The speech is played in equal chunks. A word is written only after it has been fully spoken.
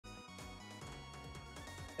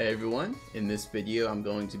Hey everyone, in this video I'm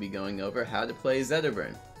going to be going over how to play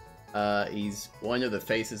Zetterburn. He's one of the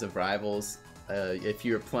faces of Rivals. If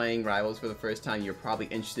you're playing Rivals for the first time, you're probably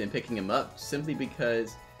interested in picking him up simply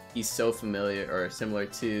because he's so familiar or similar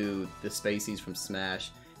to the Spaceys from Smash,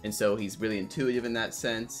 and so he's really intuitive in that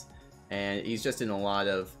sense, and he's just in a lot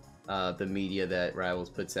of the media that Rivals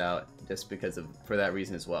puts out just for that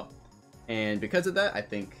reason as well. And because of that, I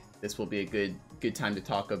think this will be a good time to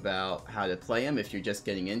talk about how to play him if you're just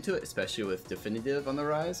getting into it, especially with Definitive on the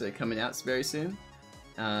rise. They're coming out very soon.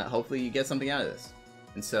 Hopefully you get something out of this.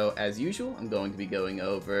 And so, as usual, I'm going to be going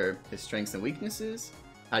over his strengths and weaknesses,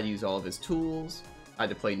 how to use all of his tools, how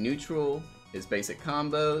to play neutral, his basic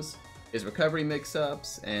combos, his recovery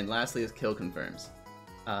mix-ups, and lastly his kill confirms.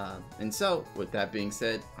 And so, with that being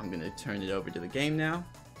said, I'm going to turn it over to the game now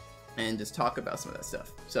and just talk about some of that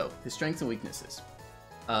stuff. So, his strengths and weaknesses.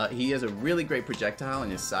 He has a really great projectile in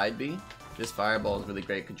his side B. This fireball is really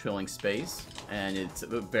great controlling space, and it's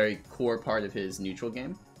a very core part of his neutral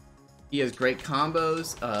game. He has great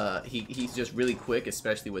combos. He's just really quick,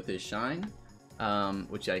 especially with his shine,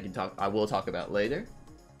 which I will talk about later.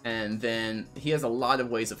 And then he has a lot of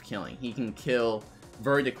ways of killing. He can kill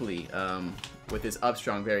vertically with his up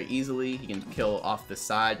strong very easily. He can kill off the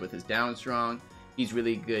side with his down strong. He's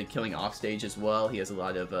really good killing off stage as well. He has a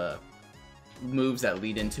lot of moves that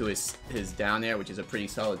lead into his down air, which is a pretty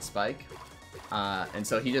solid spike, and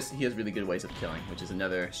so he has really good ways of killing, which is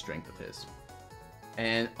another strength of his.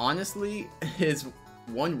 And honestly, his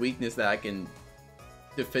one weakness that I can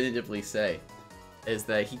definitively say is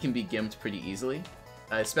that he can be gimped pretty easily,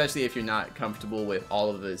 especially if you're not comfortable with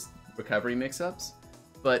all of his recovery mix-ups.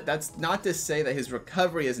 But that's not to say that his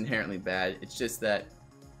recovery is inherently bad. It's just that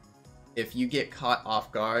if you get caught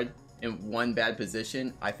off guard in one bad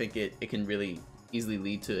position, I think it can really easily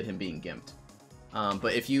lead to him being gimped.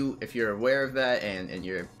 But if you're aware of that and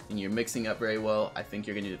you're mixing up very well, I think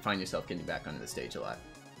you're going to find yourself getting back onto the stage a lot.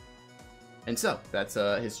 And so that's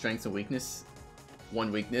his strengths and weakness.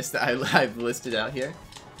 One weakness that I've listed out here.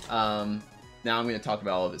 Now I'm going to talk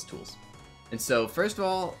about all of his tools. And so first of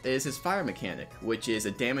all is his fire mechanic, which is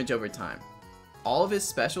a damage over time. All of his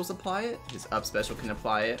specials apply it. His up special can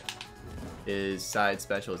apply it. His side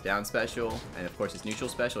special is down special, and of course his neutral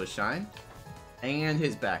special is shine, and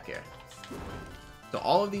his back air. So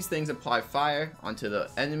all of these things apply fire onto the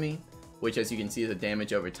enemy, which as you can see is a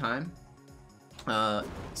damage over time.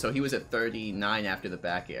 So he was at 39 after the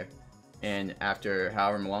back air, and after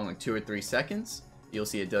however long, like 2 or 3 seconds, you'll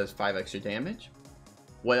see it does 5 extra damage.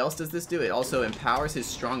 What else does this do? It also empowers his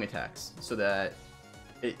strong attacks, so that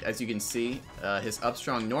as you can see, his up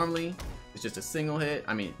strong normally it's just a single hit.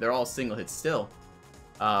 I mean, they're all single hits still,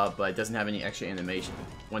 but it doesn't have any extra animation.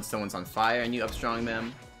 Once someone's on fire and you up strong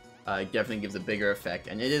them, it definitely gives a bigger effect,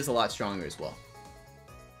 and it is a lot stronger as well.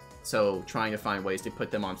 So trying to find ways to put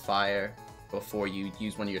them on fire before you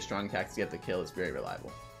use one of your strong attacks to get the kill is very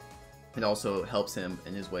reliable. It also helps him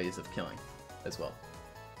in his ways of killing as well.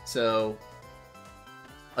 So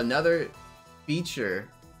another feature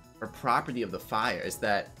or property of the fire is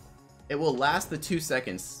that it will last the 2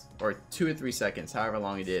 seconds or 2 or 3 seconds, however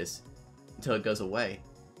long it is, until it goes away.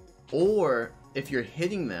 Or if you're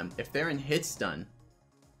hitting them, if they're in hit stun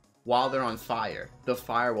while they're on fire, the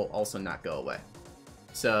fire will also not go away.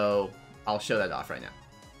 So I'll show that off right now.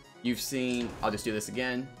 You've seen, I'll just do this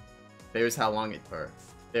again. There's how long it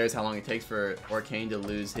takes for Orcane to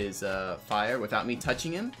lose his fire without me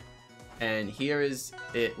touching him. And here is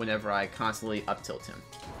it whenever I constantly up tilt him.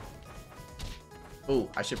 Ooh,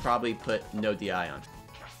 I should probably put no DI on.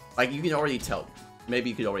 Like, you can already tell, maybe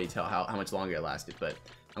you could already tell how much longer it lasted, but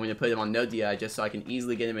I'm going to put him on no DI just so I can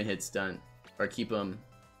easily get him in hit stun, or keep him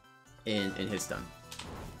in hit stun.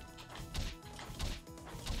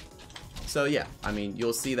 So yeah, I mean,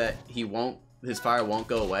 you'll see that his fire won't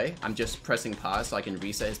go away. I'm just pressing pause so I can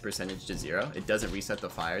reset his percentage to 0. It doesn't reset the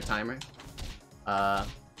fire timer.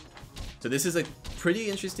 So this is a pretty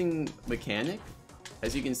interesting mechanic.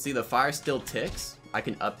 As you can see, the fire still ticks. I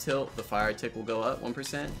can up tilt, the fire tick will go up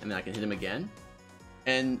 1%, and then I can hit him again.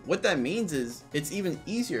 And what that means is it's even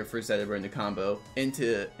easier for Zetterburn to combo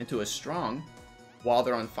into a strong while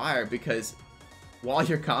they're on fire, because while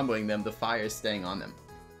you're comboing them, the fire is staying on them.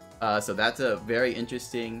 So that's a very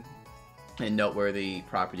interesting and noteworthy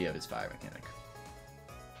property of his fire mechanic.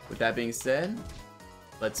 With that being said,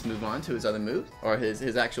 let's move on to his other moves, or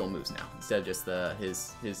his actual moves now, instead of just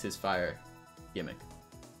his fire gimmick.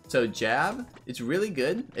 So jab, it's really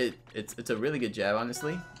good. It's a really good jab,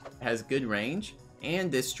 honestly. It has good range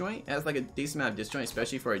and disjoint. It has like a decent amount of disjoint,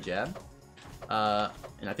 especially for a jab.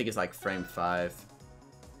 And I think it's like frame 5.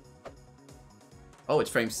 Oh, it's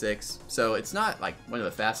frame 6, so it's not like one of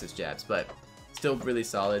the fastest jabs, but still really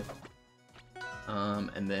solid.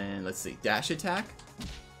 And then let's see, dash attack,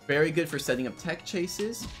 very good for setting up tech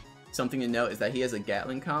chases. Something to note is that he has a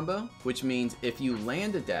Gatling combo, which means if you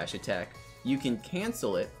land a dash attack, you can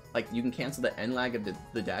cancel it, like you can cancel the end lag of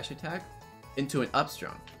the dash attack into an up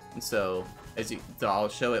strong. And so, so I'll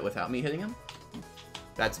show it without me hitting him.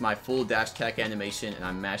 That's my full dash attack animation, and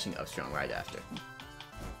I'm mashing up strong right after.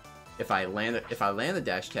 If I land the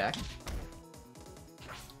dash attack,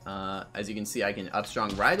 as you can see, I can up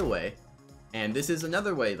strong right away, and this is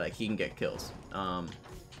another way like he can get kills.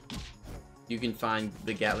 You can find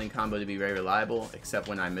the Gatling combo to be very reliable, except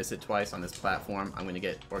when I miss it twice on this platform. I'm going to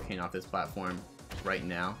get Orcane off this platform right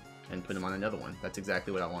now and put him on another one. That's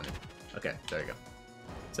exactly what I wanted. Okay, there we go.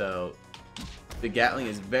 So the Gatling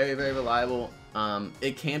is very, very reliable.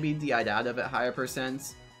 It can be DI'd out of at higher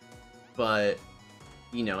percents, but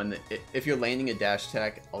you know, if you're landing a dash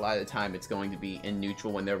attack, a lot of the time it's going to be in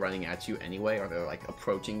neutral when they're running at you anyway, or they're like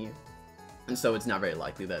approaching you, and so it's not very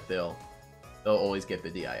likely that they'll always get the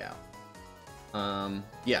DI out.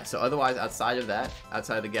 Yeah, so otherwise, outside of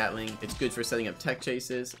the Gatling, it's good for setting up tech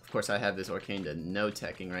chases. Of course, I have this Orcane to no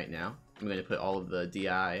teching right now. I'm going to put all of the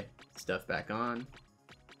DI stuff back on.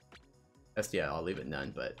 SDI, I'll leave it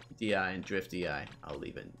none, but DI and Drift DI, I'll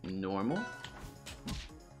leave it normal.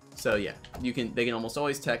 So yeah, they can almost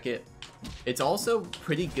always tech it. It's also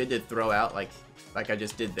pretty good to throw out like I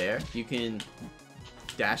just did there. You can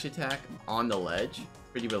dash attack on the ledge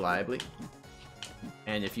pretty reliably,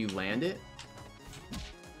 and if you land it,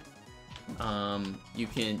 you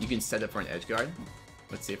can set up for an edge guard.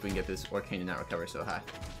 Let's see if we can get this Orcane to not recover so high.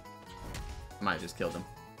 Might have just killed him.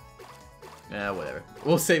 Whatever.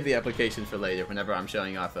 We'll save the application for later whenever I'm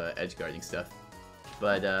showing off edge guarding stuff.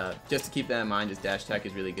 But just to keep that in mind, his dash attack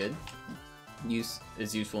is really good.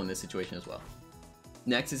 Is useful in this situation as well.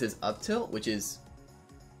 Next is his up tilt, which is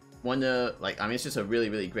one of it's just a really,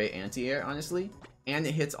 really great anti-air, honestly, and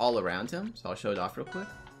it hits all around him. So I'll show it off real quick.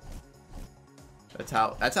 That's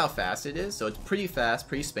how fast it is. So it's pretty fast,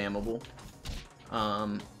 pretty spammable,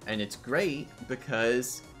 and it's great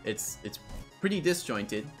because it's pretty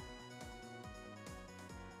disjointed,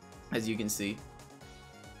 as you can see,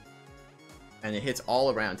 and it hits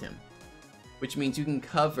all around him, which means you can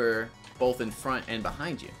cover both in front and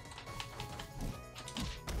behind you.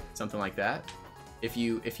 Something like that. If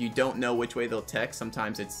you don't know which way they'll tech,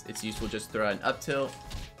 sometimes it's useful just to throw out an up tilt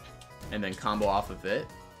and then combo off of it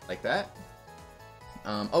like that.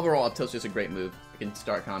 Overall, up tilt's just a great move. It can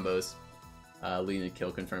start combos, leading to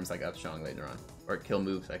kill confirms like up strong later on, or kill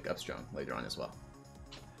moves like up strong later on as well.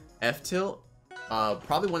 F tilt,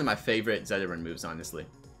 probably one of my favorite Zetterburn moves, honestly.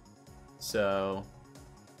 So,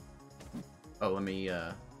 let me.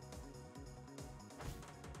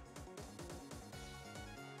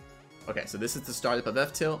 Okay, so this is the startup of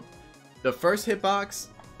F tilt. The first hitbox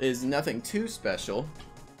is nothing too special,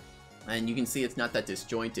 and you can see it's not that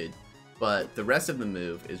disjointed. But the rest of the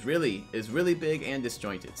move is really big and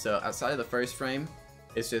disjointed. So outside of the first frame,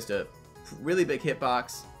 it's just a really big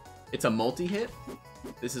hitbox. It's a multi-hit.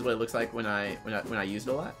 This is what it looks like when I use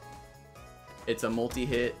it a lot. It's a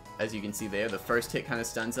multi-hit, as you can see there. The first hit kind of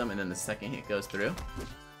stuns them, and then the second hit goes through.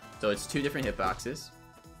 So it's two different hitboxes,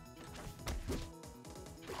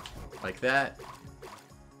 like that.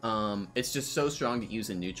 It's just so strong to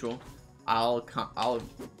use in neutral. I'll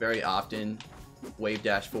very often wave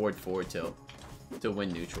dash forward tilt to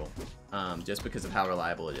win neutral, just because of how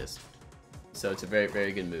reliable it is. So it's a very,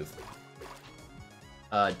 very good move.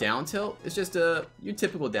 Down tilt is just your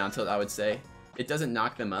typical down tilt, I would say. It doesn't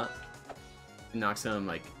knock them up. It knocks them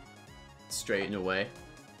like straight and away.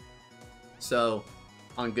 So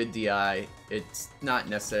on good DI, it's not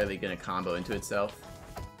necessarily going to combo into itself,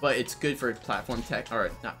 but it's good for platform tech, or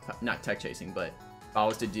not tech chasing. But if I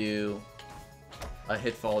was to do a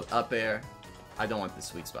hit followed up air, I don't want the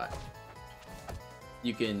sweet spot.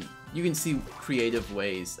 You can see creative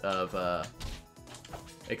ways of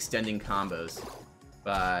extending combos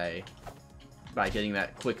by getting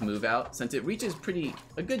that quick move out, since it reaches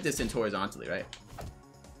a good distance horizontally, right?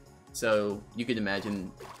 So you can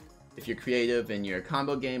imagine if you're creative in your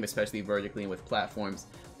combo game, especially vertically and with platforms,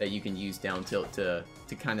 that you can use down tilt to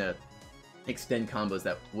kind of extend combos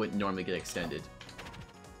that wouldn't normally get extended.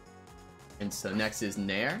 And so next is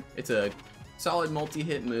Nair. It's a solid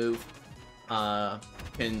multi-hit move.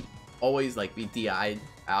 Can always be DI'd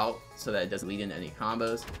out so that it doesn't lead into any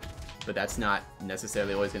combos, but that's not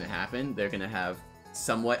necessarily always going to happen. They're going to have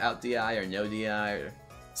somewhat out DI or no DI, or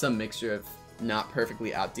some mixture of not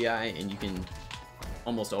perfectly out DI, and you can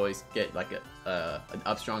almost always get an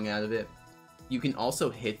up strong out of it. You can also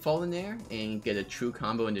hit fall in air and get a true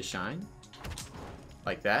combo into shine.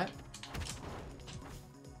 Like that.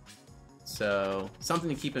 So, something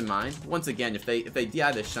to keep in mind. Once again, if they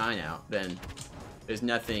DI the shine out, then there's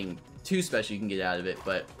nothing too special you can get out of it,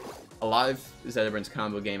 but a lot of Zetterburn's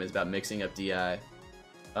combo game is about mixing up DI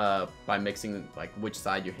by mixing like which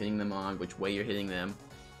side you're hitting them on, which way you're hitting them,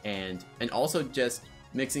 and also just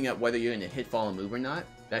mixing up whether you're going to hit, fall, and move or not.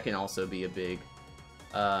 That can also be a big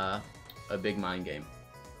mind game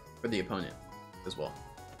for the opponent as well.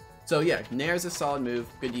 So yeah, Nair is a solid move,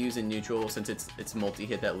 good to use in neutral since it's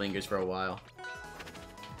multi-hit that lingers for a while.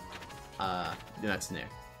 That's Nair.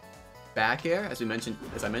 Back air, as I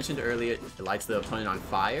mentioned earlier, it lights the opponent on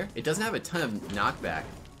fire. It doesn't have a ton of knockback,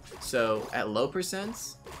 so at low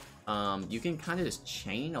percents, you can kind of just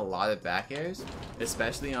chain a lot of back airs,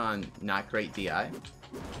 especially on not great DI.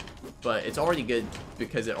 But it's already good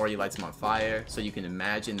because it already lights them on fire, so you can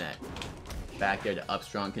imagine that back air to up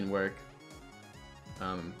strong can work,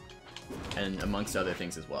 and amongst other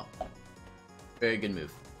things as well. Very good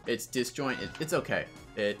move. It's disjoint. It's okay.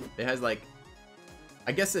 It has like,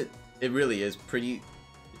 I guess it really is pretty.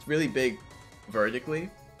 It's really big vertically.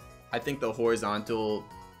 I think the horizontal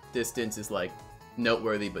distance is like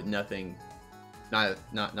noteworthy, but nothing,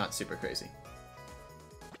 not super crazy.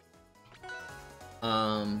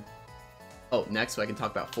 Oh, next I can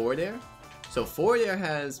talk about forward air. So forward air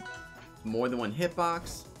has more than one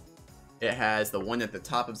hitbox. It has the one at the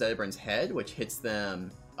top of Zetterburn's head, which hits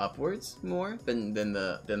them upwards more than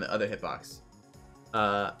the other hitbox.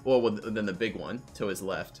 Than the big one to his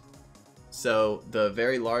left. So the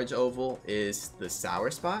very large oval is the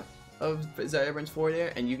sour spot of Zetterburn's forward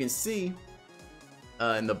air, and you can see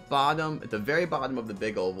in the bottom, at the very bottom of the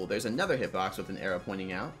big oval, there's another hitbox with an arrow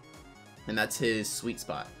pointing out, and that's his sweet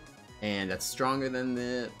spot, and that's stronger than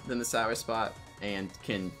the sour spot and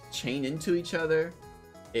can chain into each other.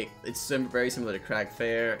 It's very similar to Crag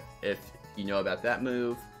Fair if you know about that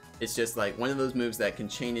move. It's just like one of those moves that can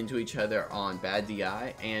chain into each other on bad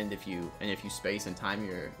DI, and if you space and time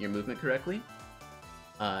your movement correctly,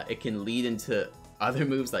 it can lead into other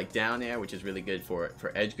moves like down air, which is really good for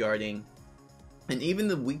edge guarding, and even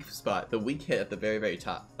the weak spot, the weak hit at the very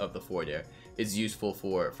top of the forward air is useful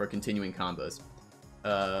for continuing combos.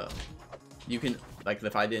 You can, like,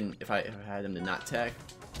 if I had him to not tech,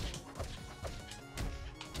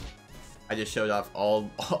 I just showed off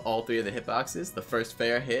all three of the hitboxes. The first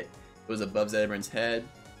fair hit was above Zetterburn's head.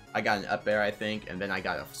 I got an up air, I think, and then I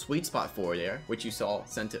got a sweet spot forward air, which you saw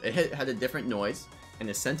sent it had a different noise, and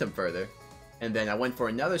it sent him further. And then I went for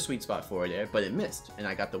another sweet spot forward air, but it missed, and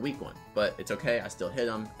I got the weak one. But it's okay, I still hit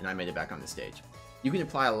him, and I made it back on the stage. You can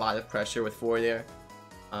apply a lot of pressure with forward air,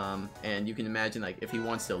 and you can imagine, like, if he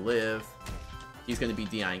wants to live, he's going to be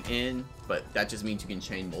DIing in, but that just means you can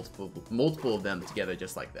chain multiple of them together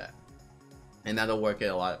just like that. And that'll work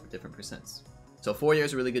at a lot of different percents. So forward air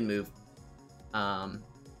is a really good move. And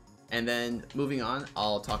then moving on,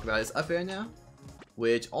 I'll talk about his up air now,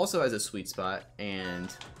 which also has a sweet spot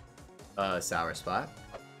and a sour spot.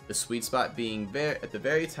 The sweet spot being at the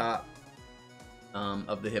very top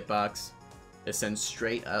of the hitbox. It sends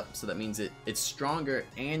straight up, so that means it's stronger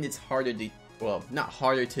and it's harder to, well, not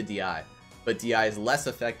harder to DI, but DI is less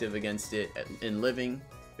effective against it in living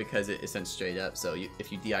because it sends straight up. So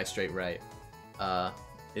if you DI straight right,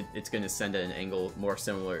 it's going to send at an angle more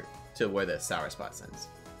similar to where the sour spot sends.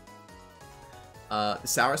 The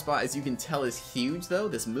sour spot, as you can tell, is huge though.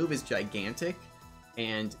 This move is gigantic,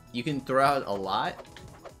 and you can throw out a lot.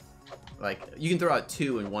 Like, you can throw out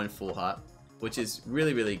 2 in one full hop, which is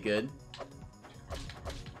really, really good.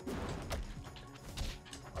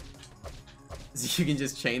 So you can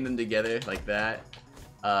just chain them together like that.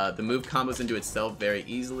 The move combos into itself very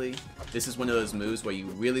easily. This is one of those moves where you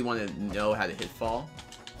really want to know how to hit fall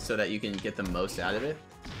so that you can get the most out of it.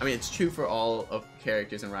 I mean, it's true for all of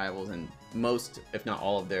characters and rivals and most, if not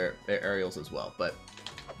all, of their aerials as well. But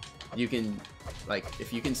you can, like,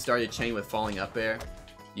 if you can start a chain with falling up air,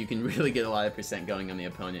 you can really get a lot of percent going on the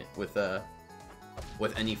opponent with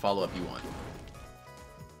any follow-up you want.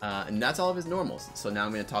 And that's all of his normals. So now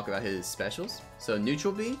I'm going to talk about his specials. So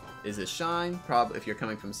neutral B is a shine. Probably if you're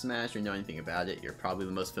coming from Smash or know anything about it, you're probably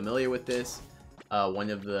the most familiar with this.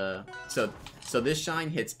 So this shine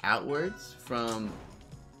hits outwards from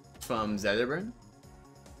Zetterburn,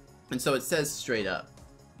 and so it says straight up.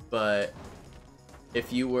 But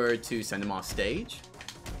if you were to send him off stage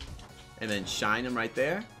and then shine him right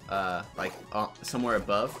there, like somewhere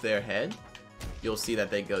above their head, you'll see that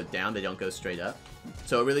they go down. They don't go straight up.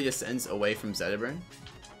 So it really just sends away from Zetterburn.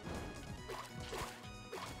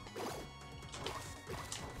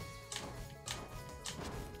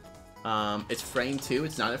 It's frame 2.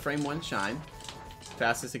 It's not a frame 1 shine.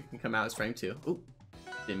 Fastest it can come out is frame 2. Oop.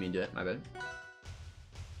 Didn't mean to do it. My bad.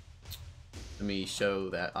 Let me show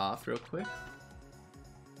that off real quick.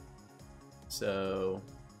 So,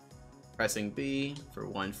 pressing B for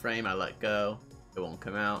 1 frame, I let go. It won't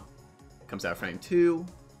come out. It comes out frame 2.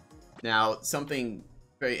 Now, something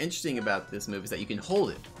very interesting about this move is that you can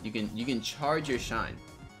hold it. You can charge your shine.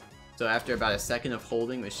 So after about a second of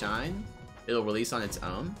holding the shine, it'll release on its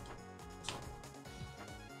own.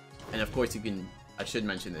 And of course you can, I should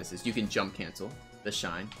mention this, is you can jump cancel the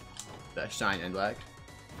shine end lag.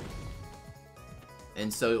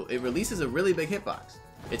 And so it releases a really big hitbox.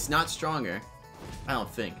 It's not stronger, I don't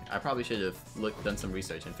think. I probably should have done some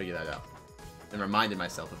research and figured that out. And reminded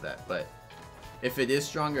myself of that. But if it is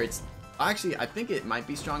stronger, it's... Actually, I think it might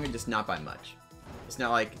be stronger, just not by much. It's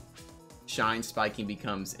not like shine spiking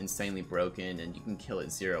becomes insanely broken and you can kill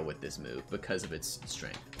it 0 with this move because of its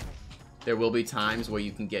strength. There will be times where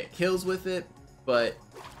you can get kills with it, but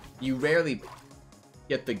you rarely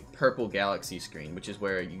get the purple galaxy screen, which is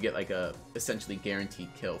where you get like a essentially guaranteed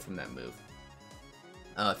kill from that move.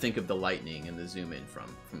 Think of the lightning and the zoom in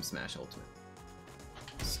from Smash Ultimate.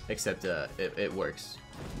 Except it works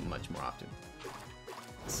much more often.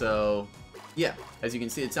 So yeah, as you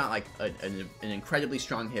can see, it's not like an incredibly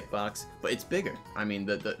strong hitbox, but it's bigger. I mean,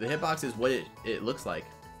 the hitbox is what it looks like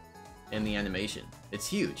in the animation. It's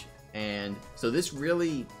huge. And so this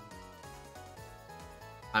really,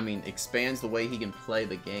 I mean, expands the way he can play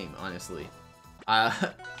the game, honestly.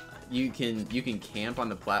 You can camp on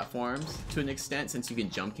the platforms to an extent since you can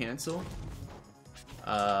jump cancel.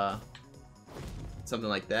 Something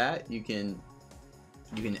like that. You can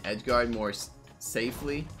edge guard more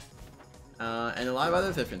safely. And a lot of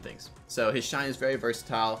other different things. So his shine is very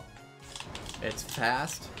versatile. It's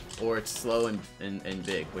fast or it's slow and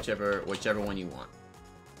big, whichever one you want.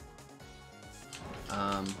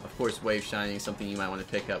 Of course, wave shining is something you might want to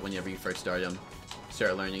pick up whenever you first start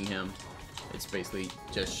learning him. It's basically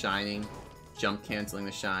just shining, jump canceling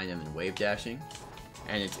the shine, and then wave dashing.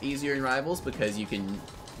 And it's easier in Rivals because you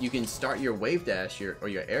can start your wave dash or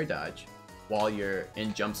your air dodge while you're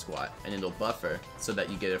in jump squat, and it'll buffer so that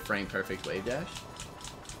you get a frame perfect wave dash.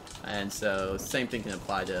 And so same thing can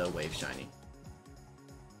apply to wave shining.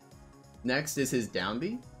 Next is his down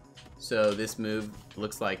B. So this move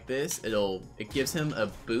looks like this. It gives him a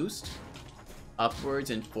boost upwards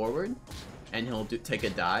and forward, and he'll take a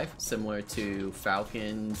dive similar to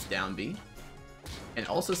Falcon's down B. And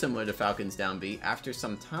also similar to Falcon's down B, after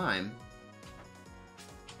some time,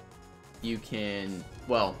 you can,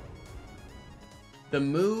 well, the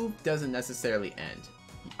move doesn't necessarily end.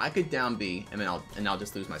 I could down B and then I'll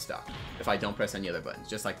just lose my stock if I don't press any other buttons,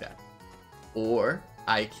 just like that. Or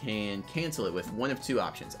I can cancel it with one of 2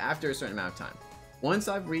 options after a certain amount of time. Once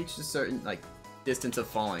I've reached a certain distance of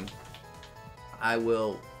falling, it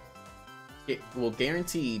will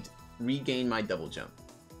guaranteed regain my double jump.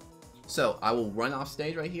 So I will run off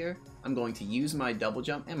stage right here. I'm going to use my double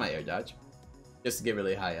jump and my air dodge just to get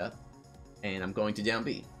really high up. And I'm going to down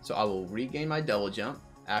B. So I will regain my double jump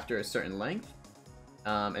after a certain length.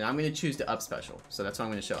 And I'm going to choose the up special. So that's what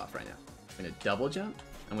I'm going to show off right now. I'm going to double jump.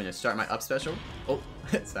 I'm going to start my up special. Oh,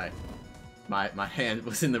 sorry. My hand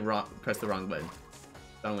was pressed the wrong button.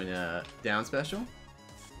 So I'm going to down special.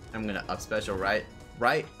 I'm going to up special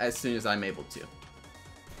right as soon as I'm able to.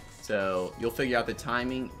 So you'll figure out the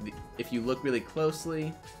timing. If you look really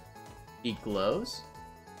closely, he glows.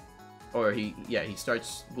 Or he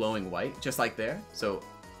starts glowing white, just like there. So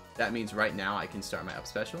that means right now I can start my up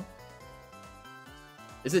special.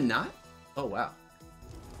 Is it not? Oh, wow.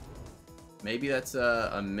 Maybe that's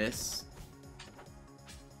a miss.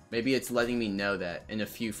 Maybe it's letting me know that in a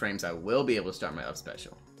few frames I will be able to start my up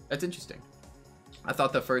special. That's interesting. I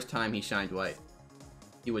thought the first time he shined white,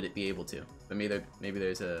 he wouldn't be able to. But maybe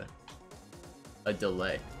there's a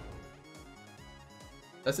delay.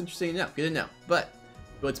 That's interesting to know. Good to know. But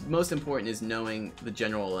what's most important is knowing the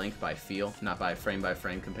general length by feel, not by frame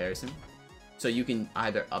comparison. So you can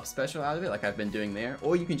either up special out of it, like I've been doing there,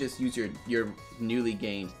 or you can just use your newly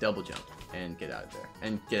gained double jump and get out of there,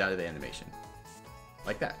 and get out of the animation.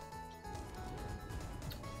 Like that.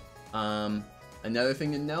 Another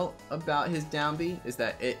thing to note about his down B is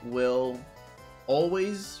that it will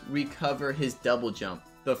always recover his double jump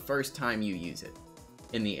the first time you use it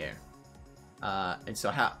in the air. And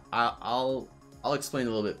so I'll explain a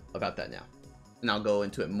little bit about that now, and I'll go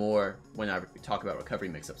into it more when I talk about recovery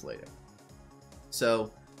mix-ups later.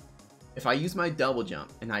 So if I use my double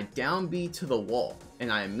jump and I down B to the wall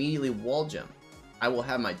and I immediately wall jump, I will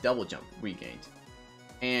have my double jump regained.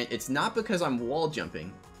 And it's not because I'm wall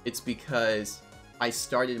jumping, it's because I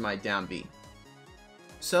started my down B.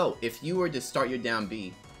 So if you were to start your down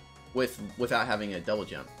B without having a double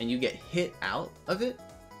jump, and you get hit out of it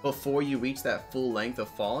before you reach that full length of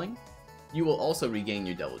falling, you will also regain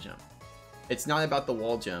your double jump. It's not about the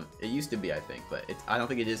wall jump. It used to be, I think, but I don't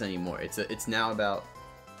think it is anymore. It's now about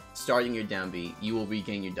starting your down B. You will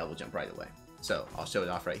regain your double jump right away. So I'll show it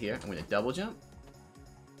off right here. I'm going to double jump,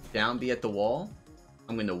 down B at the wall.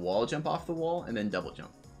 I'm going to wall jump off the wall and then double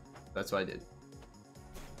jump. That's what I did.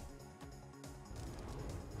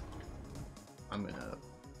 I'm going to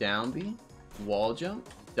down B, wall jump,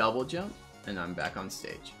 double jump, and I'm back on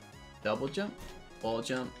stage. Double jump, wall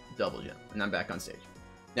jump, double jump, and I'm back on stage.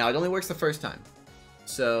 Now it only works the first time.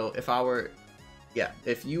 So if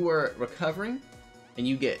you were recovering and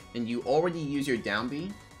you already use your down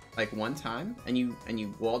B like one time and you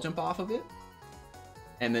wall jump off of it,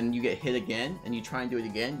 and then you get hit again and you try and do it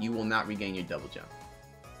again, you will not regain your double jump.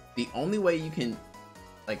 The only way you can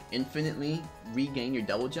like infinitely regain your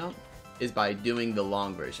double jump is by doing the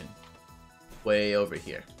long version way over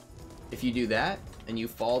here. If you do that and you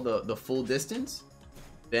fall the full distance,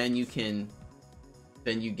 then you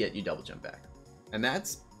get your double jump back. And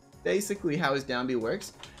that's basically how his down B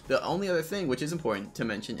works. The only other thing which is important to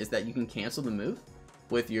mention is that you can cancel the move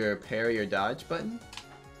with your parry or dodge button.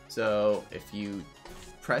 So if you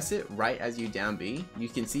press it right as you down B, you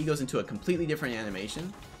can see he goes into a completely different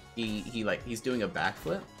animation. He's doing a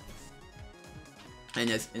backflip.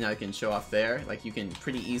 And I can show off there, like you can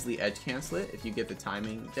pretty easily edge cancel it if you get the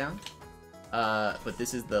timing down. But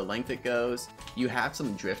this is the length it goes. You have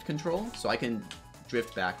some drift control, so I can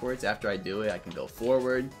drift backwards after I do it. I can go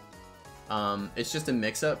forward. It's just a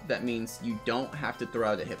mix-up. That means you don't have to throw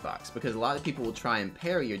out a hitbox, because a lot of people will try and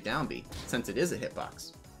parry your down B since it is a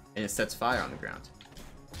hitbox and it sets fire on the ground.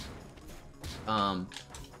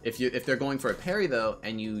 If they're going for a parry though,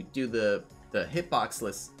 and you do the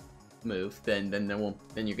hitboxless move, then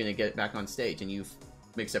you're gonna get it back on stage, and you've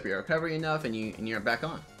mixed up your recovery enough, and you're back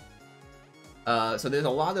on. So there's a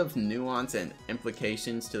lot of nuance and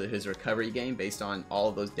implications to his recovery game based on all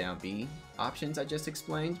of those down B options I just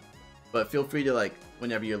explained. But feel free to, like,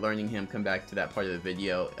 whenever you're learning him, come back to that part of the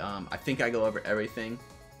video. I think I go over everything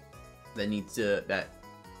that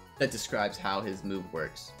describes how his move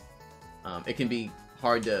works. It can be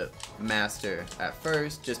hard to master at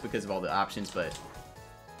first just because of all the options, but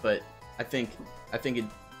I think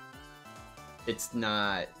it's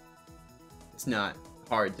not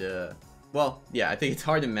hard to, well, yeah, I think it's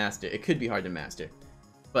hard to master. It could be hard to master,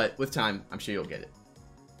 but with time, I'm sure you'll get it.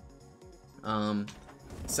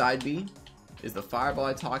 Side B is the fireball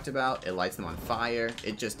I talked about. It lights them on fire.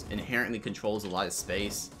 It just inherently controls a lot of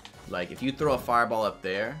space. Like if you throw a fireball up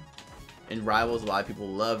there, in Rivals, a lot of people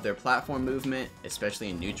love their platform movement,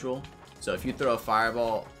 especially in neutral. So if you throw a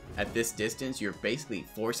fireball at this distance, you're basically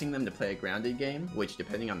forcing them to play a grounded game, which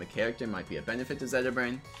depending on the character might be a benefit to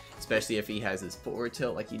Zetterburn, especially if he has his forward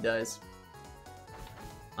tilt like he does.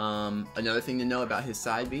 Another thing to know about his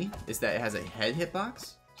side B is that it has a head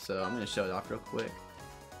hitbox. So I'm going to show it off real quick.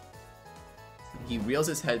 He reels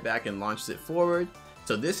his head back and launches it forward.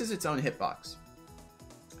 So this is its own hitbox.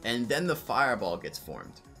 And then the fireball gets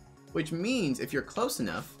formed, which means if you're close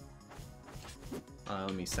enough,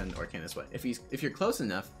 let me send Orkan this way. If you're close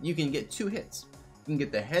enough, you can get 2 hits. You can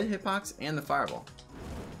get the head hitbox and the fireball,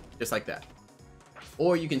 just like that.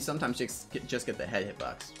 Or you can sometimes just get the head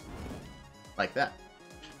hitbox, like that.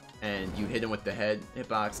 And you hit him with the head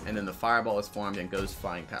hitbox, and then the fireball is formed and goes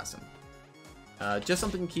flying past him. Just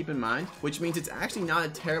something to keep in mind, which means it's actually not a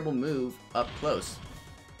terrible move up close,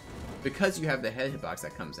 because you have the head hitbox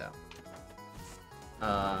that comes out.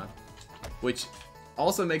 Which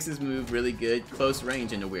also makes this move really good close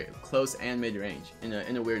range close and mid range in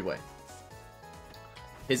a weird way.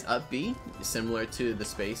 His up B is similar to the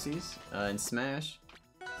Spacies in Smash.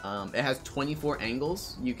 It has 24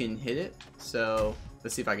 angles you can hit it, so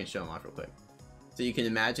let's see if I can show them off real quick. So you can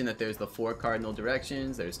imagine that there's the 4 cardinal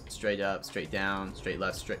directions. There's straight up, straight down, straight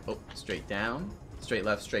left, straight down, straight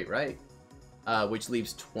left, straight right, which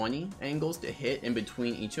leaves 20 angles to hit in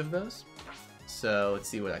between each of those. So let's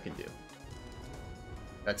see what I can do.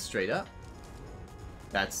 That's straight up.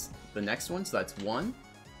 That's the next one, so that's 1.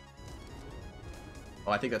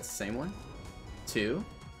 Oh, I think that's the same one. 2.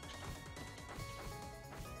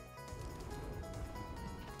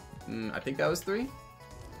 I think that was 3.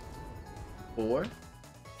 4.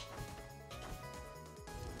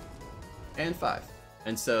 And 5.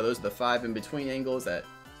 And so those are the 5 in between angles that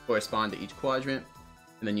correspond to each quadrant.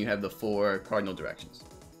 And then you have the 4 cardinal directions.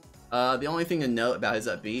 The only thing to note about his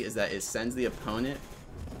up B is that it sends the opponent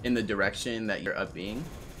in the direction that you're up B'ing,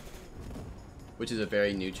 which is a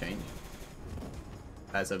very new change.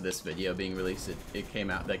 as of this video being released. It came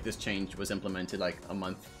out, like, this change was implemented like a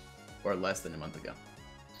month or less than a month ago.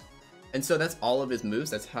 And so that's all of his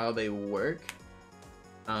moves, that's how they work.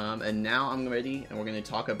 And now I'm ready, and we're going to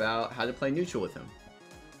talk about how to play neutral with him.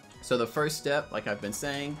 So the first step, like I've been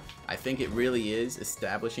saying, I think it really is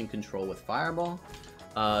establishing control with Fireball.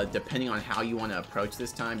 Depending on how you want to approach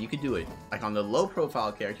this time, you could do it like on the low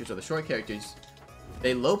profile characters or the short characters.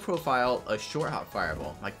 They low profile a short hop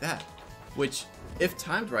Fireball like that, which if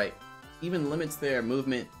timed right even limits their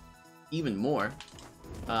movement even more.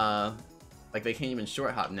 Like they can't even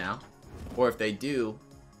short hop now, or if they do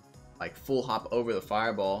like full hop over the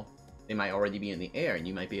Fireball, they might already be in the air and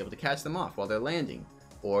you might be able to catch them off while they're landing,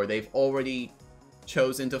 or they've already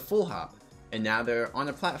chosen to full hop and now they're on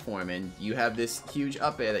a platform and you have this huge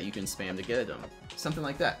up air that you can spam to get at them. Something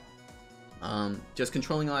like that. Just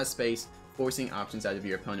controlling a lot of space, forcing options out of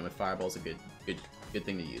your opponent with Fireball is a good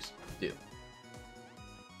thing to do.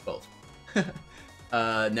 Both.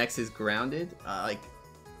 Next is grounded.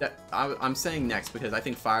 I'm saying next because I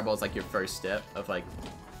think Fireball is like your first step of like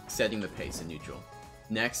setting the pace in neutral.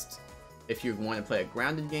 Next, if you want to play a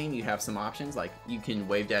grounded game, you have some options, like you can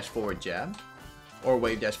wave dash forward jab or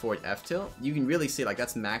wave dash forward F tilt. You can really see like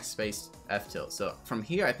that's max space F tilt. So from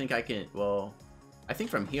here I think I can, well, I think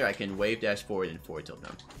from here I can wave dash forward and forward tilt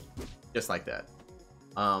them. Just like that.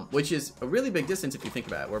 Which is a really big distance if you think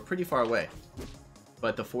about it. We're pretty far away,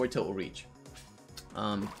 but the forward tilt will reach.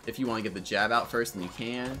 If you want to get the jab out first, then you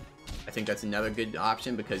can. I think that's another good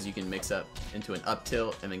option because you can mix up into an up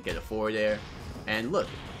tilt and then get a forward air. And look,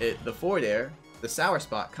 the forward air, the sour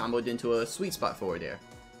spot comboed into a sweet spot forward air.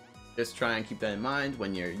 Just try and keep that in mind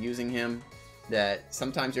when you're using him, that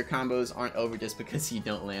sometimes your combos aren't over just because you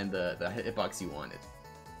don't land the hitbox you wanted.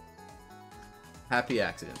 Happy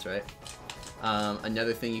accidents, right?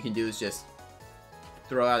 Another thing you can do is just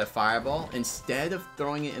throw out a Fireball. Instead of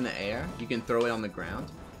throwing it in the air, you can throw it on the ground.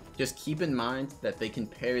 Just keep in mind that they can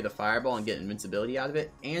parry the Fireball and get invincibility out of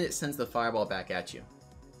it, and it sends the Fireball back at you.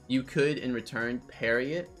 You could, in return,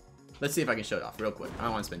 parry it. Let's see if I can show it off real quick. I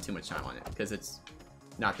don't want to spend too much time on it, because it's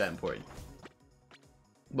not that important.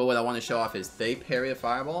 But what I want to show off is they parry a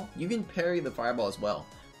Fireball. You can parry the Fireball as well,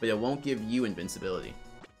 but it won't give you invincibility.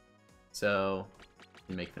 So,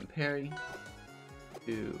 you make them parry.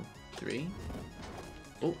 2, 3.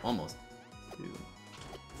 Oh, almost. 2.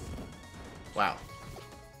 Wow.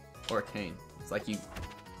 Arcane. It's like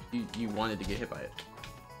you wanted to get hit by it.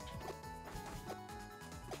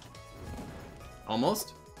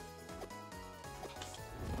 Almost?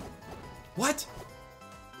 What?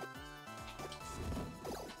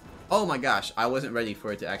 Oh my gosh, I wasn't ready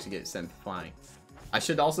for it to actually get sent flying. I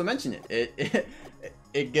should also mention it.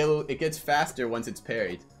 It gets faster once it's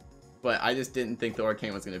parried. But I just didn't think the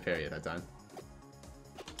Arcane was going to parry at that time.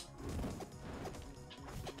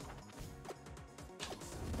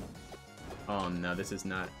 Oh no, this is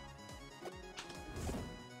not...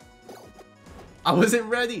 I wasn't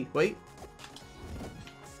ready! Wait.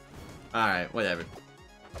 Alright, whatever.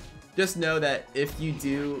 Just know that if you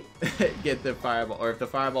do get the Fireball, or if the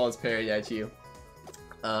Fireball is parried at you,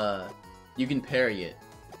 you can parry it,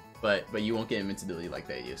 but you won't get invincibility like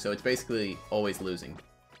they do. So it's basically always losing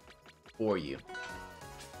for you.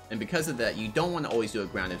 And because of that, you don't want to always do a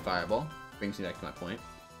grounded Fireball. Brings me back to my point.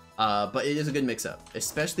 But it is a good mix-up,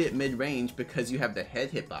 especially at mid-range because you have the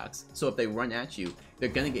head hitbox. So if they run at you, they're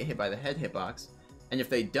going to get hit by the head hitbox. And if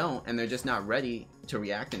they don't, and they're just not ready to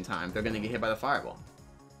react in time, they're going to get hit by the Fireball.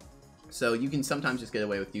 So you can sometimes just get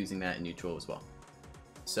away with using that in neutral as well.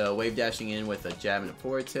 So wave dashing in with a jab and a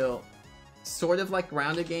forward tilt. Sort of like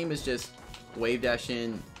grounded game is just wave dash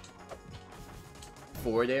in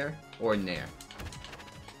forward air or nair.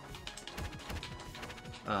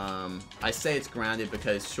 I say it's grounded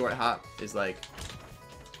because short hop is like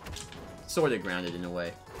sort of grounded in a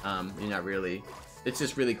way. You're not really, it's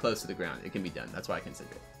just really close to the ground. It can be done. That's why I consider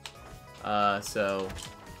it. So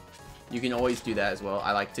you can always do that as well.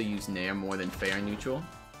 I like to use nair more than fair and neutral,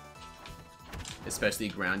 especially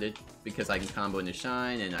grounded, because I can combo into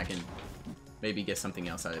shine and I can maybe get something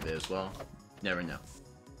else out of it as well. Never know.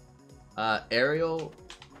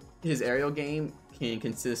 His aerial game can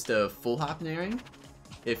consist of full hop nairing.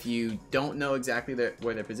 If you don't know exactly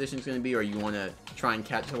where their position is going to be, or you want to try and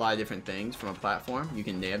catch a lot of different things from a platform, you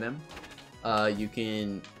can nair them. You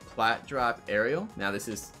can plat drop aerial. Now this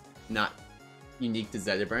is not unique to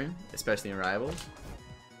Zetterburn, especially in Rivals,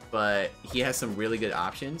 but he has some really good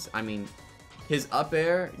options. I mean, his up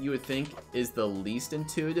air, you would think, is the least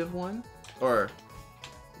intuitive one, or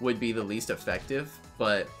would be the least effective,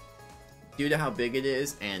 but due to how big it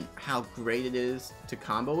is and how great it is to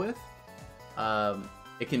combo with,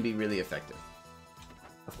 it can be really effective.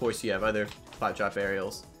 Of course, you have other plat drop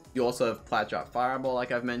aerials. You also have plat drop fireball,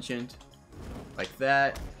 like I've mentioned, like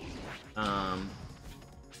that.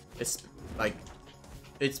 It's like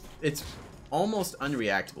it's almost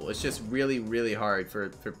unreactable. It's just really, really hard for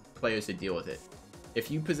players to deal with it.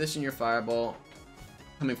 If you position your fireball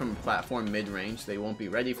coming from a platform mid-range, they won't be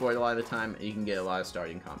ready for it a lot of the time, and you can get a lot of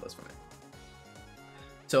starting combos from it.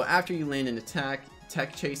 So after you land an attack,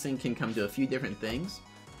 tech chasing can come to a few different things.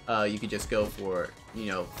 You could just go for, you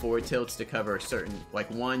know, forward tilts to cover certain,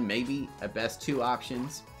 like one, maybe at best two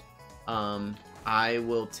options. I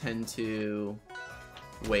will tend to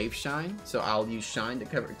wave shine, so I'll use shine to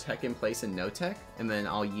cover tech in place and no tech, and then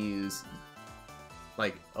I'll use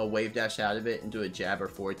like a wave dash out of it and do a jab or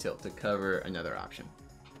forward tilt to cover another option.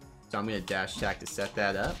 So I'm going to dash attack to set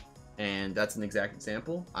that up, and that's an exact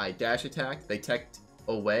example. I dash attacked, they teched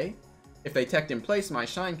away. If they teched in place, my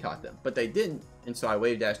shine caught them, but they didn't, and so I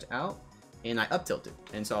wave dashed out and I up tilted,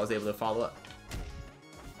 and so I was able to follow up.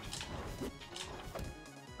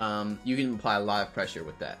 You can apply a lot of pressure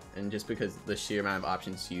with that, and just because the sheer amount of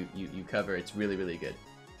options you cover, it's really, really good.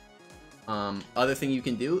 Other thing you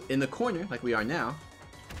can do in the corner, like we are now,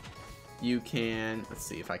 you can, let's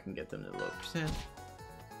see if I can get them to low percent.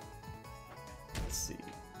 Let's see.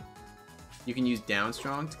 You can use down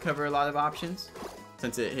strong to cover a lot of options,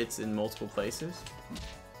 since it hits in multiple places,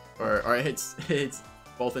 or it hits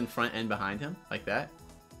both in front and behind him, like that.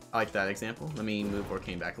 I like that example. Let me move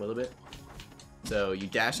Arcane back a little bit. So you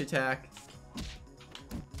dash attack.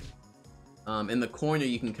 In the corner,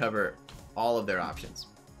 you can cover all of their options.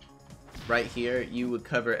 Right here, you would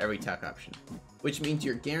cover every tech option, which means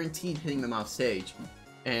you're guaranteed hitting them off stage.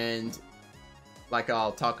 And like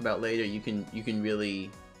I'll talk about later, you can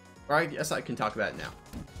really, or I guess I can talk about it now.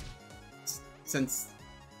 Since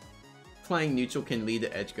playing neutral can lead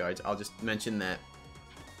to edge guards, I'll just mention that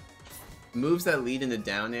moves that lead into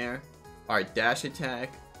down air are dash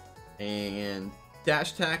attack, and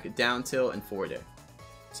dash attack, down tilt, and forward air.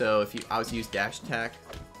 So if I was to use dash attack,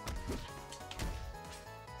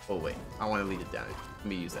 oh wait, I want to lead it down. Let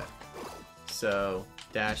me use that. So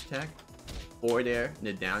dash attack, forward air, and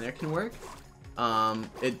the down air can work.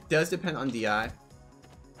 It does depend on DI,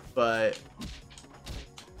 but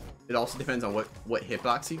it also depends on what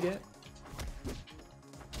hitbox you get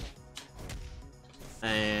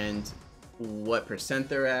and what percent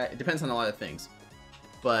they're at. It depends on a lot of things,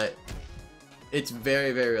 but it's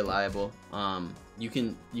very, very reliable. You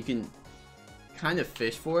can kind of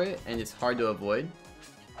fish for it, and it's hard to avoid.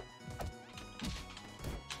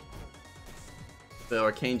 The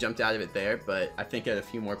Arcane jumped out of it there, but I think at a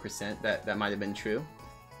few more percent that might have been true.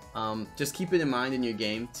 Just keep it in mind in your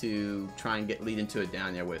game to try and lead into it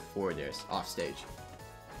down there with forward airs off stage.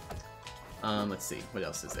 Let's see, what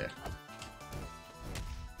else is there?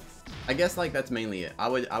 I guess like that's mainly it. I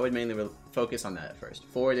would mainly focus on that at first.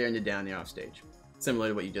 Forward air into down air off stage, similar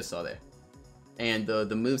to what you just saw there. And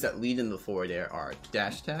the moves that lead into the forward air are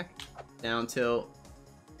dash attack, down tilt,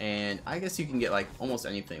 and I guess you can get like almost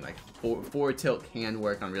anything. Like forward tilt can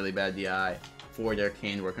work on really bad DI, forward air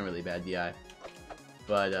can work on really bad DI,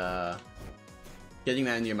 but getting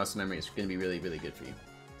that into your muscle memory is going to be really, really good for you.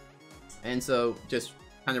 And so just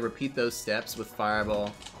kind of repeat those steps with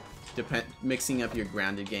fireball, mixing up your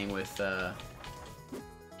grounded game with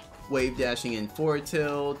wave dashing in forward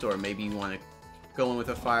tilt, or maybe you want to go in with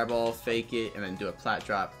a fireball, fake it, and then do a plat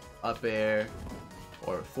drop up air,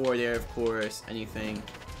 or forward air, of course, anything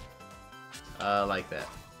like that.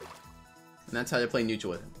 And that's how to play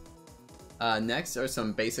neutral with him. Next are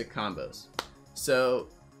some basic combos. So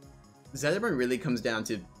Zetterburn really comes down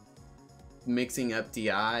to mixing up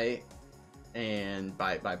DI and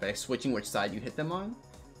by switching which side you hit them on,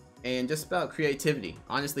 and just about creativity.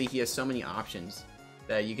 Honestly, he has so many options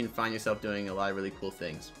that you can find yourself doing a lot of really cool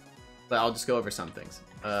things. But I'll just go over some things,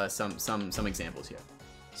 some examples here.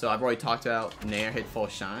 So I've already talked about Nair hit full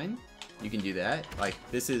shine. You can do that. Like,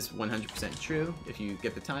 this is 100% true if you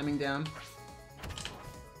get the timing down.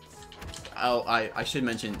 Oh, I should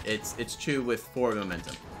mention it's true with forward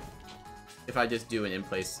momentum. If I just do an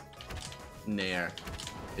in-place Nair,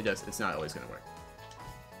 it's not always gonna work.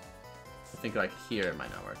 I think like here it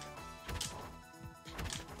might not work.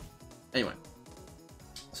 Anyway,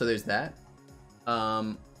 so there's that.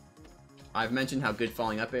 I've mentioned how good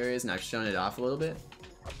falling up air is, and I've shown it off a little bit.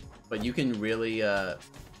 But you can really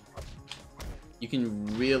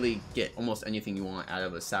get almost anything you want out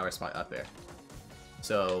of a sour spot up air.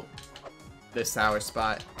 So the sour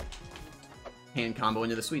spot can combo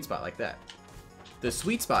into the sweet spot like that. The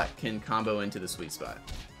sweet spot can combo into the sweet spot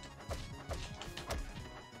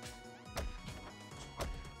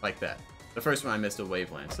like that. The first one I missed a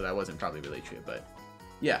waveland, so that wasn't probably really true, but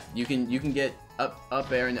Yeah, you can get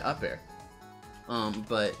up air into up air.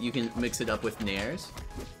 But you can mix it up with nairs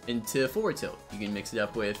into forward tilt. You can mix it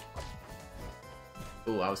up with...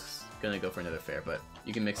 Ooh, I was gonna go for another fair, but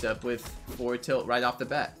you can mix it up with forward tilt right off the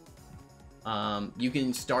bat. You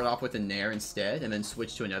can start off with a nair instead and then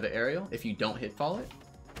switch to another aerial if you don't hit fall it.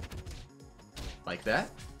 Like that.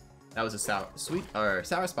 That was a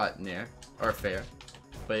sour spot nair, or fair,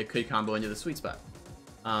 but it could combo into the sweet spot.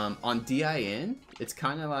 On DIN, it's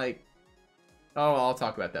kind of like... Oh, I'll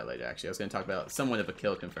talk about that later, actually. I was going to talk about somewhat of a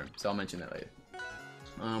kill confirm, so I'll mention that later.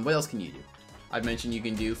 What else can you do? I've mentioned you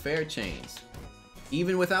can do fair chains.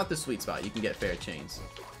 Even without the sweet spot, you can get fair chains.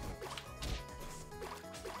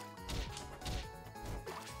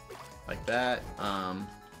 Like that.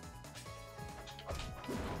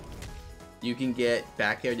 You can get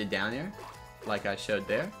back air to down air, like I showed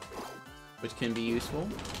there, which can be useful.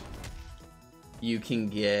 You can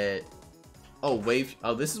get... Oh, wave...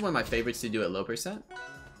 Oh, this is one of my favorites to do at low percent.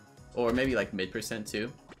 Or maybe like mid percent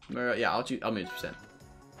too. Or, yeah, I'll mid percent.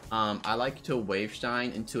 I like to wave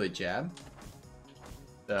shine into a jab.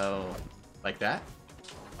 So, like that.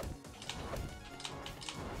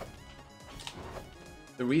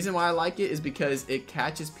 The reason why I like it is because it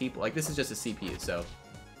catches people. Like, this is just a CPU, so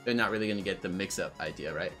they're not really going to get the mix-up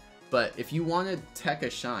idea, right? But if you want to tech a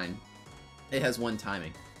shine, it has one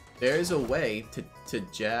timing. There is a way to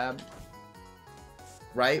jab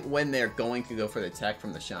right when they're going to go for the tech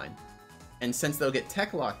from the shine. And since they'll get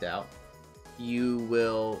tech locked out, you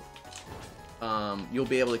will you'll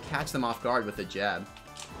be able to catch them off guard with a jab.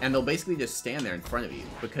 And they'll basically just stand there in front of you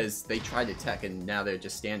because they tried to tech and now they're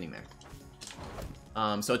just standing there.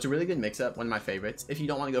 So it's a really good mix-up, one of my favorites. If you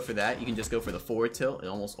don't want to go for that, you can just go for the forward tilt. It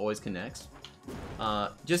almost always connects.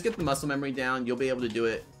 Just get the muscle memory down. You'll be able to do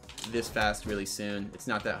it this fast really soon. It's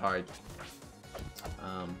not that hard.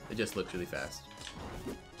 It just looks really fast.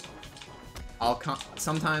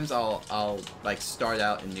 Sometimes I'll like start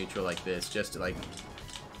out in neutral like this, just to like,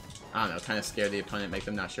 I don't know, kind of scare the opponent, make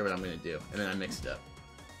them not sure what I'm gonna do, and then I mix it up.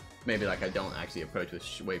 Maybe like I don't actually approach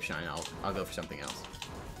with wave shine. I'll go for something else.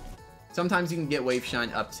 Sometimes you can get wave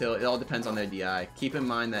shine up tilt. It all depends on their DI. Keep in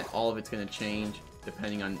mind that all of it's gonna change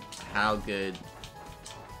depending on how good,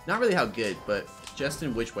 not really how good, but just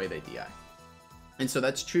in which way they DI. And so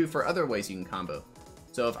that's true for other ways you can combo.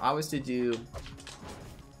 So if I was to do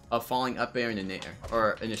a falling up air in a nair,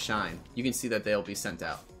 or in a shine, you can see that they'll be sent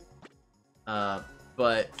out.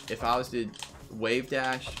 But if I was to wave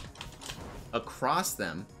dash across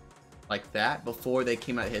them like that before they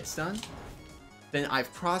came out hit stun, then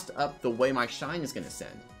I've crossed up the way my shine is going to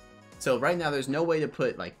send. So right now there's no way to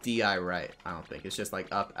put like DI right, I don't think. It's just like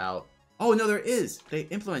up, out. Oh no, there is! They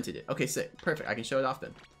implemented it. Okay, sick. Perfect. I can show it off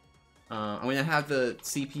then. I'm going to have the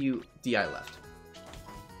CPU DI left.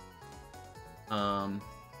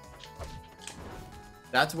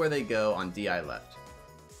 That's where they go on DI left.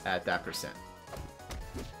 At that percent.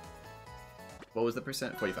 What was the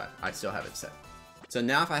percent? 45. I still have it set. So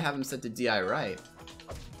now if I have them set to DI right...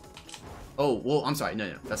 Oh, well, I'm sorry.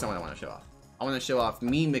 No. That's not what I want to show off. I want to show off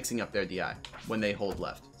me mixing up their DI when they hold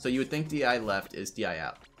left. So you would think DI left is DI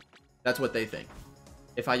out. That's what they think.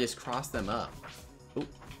 If I just cross them up... Oop.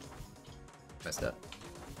 Messed up.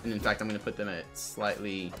 And in fact, I'm going to put them at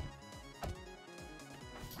slightly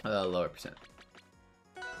lower percent.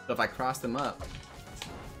 So if I cross them up,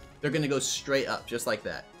 they're going to go straight up, just like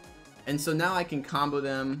that. And so now I can combo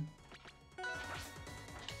them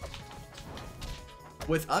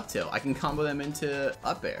with up tilt. I can combo them into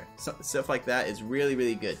up air. So, stuff like that is really,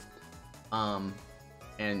 really good. And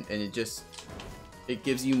it just, it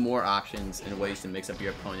gives you more options and ways to mix up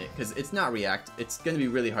your opponent. Because it's not react. It's going to be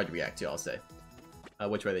really hard to react to, I'll say.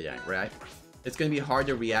 Which way they're going, right? It's going to be hard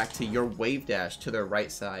to react to your wave dash to their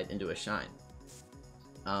right side into a shine.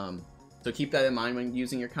 So keep that in mind when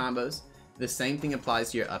using your combos. The same thing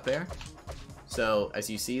applies to your up air. So as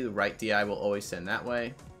you see, the right DI will always send that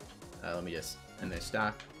way. Let me just end their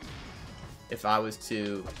stock. If I was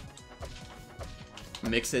to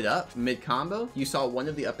mix it up mid-combo, you saw one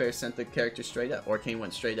of the up airs sent the character straight up, or Kane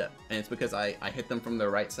went straight up. And it's because I hit them from the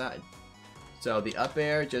right side. So the up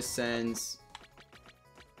air just sends...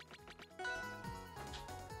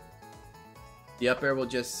 The up air will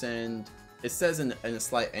just send... It says in a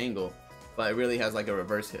slight angle, but it really has like a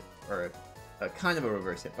reverse hit, or a kind of a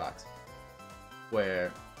reverse hitbox,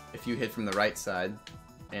 where if you hit from the right side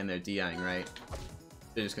and they're DIing right,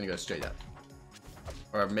 they're just gonna go straight up.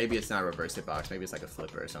 Or maybe it's not a reverse hitbox, maybe it's like a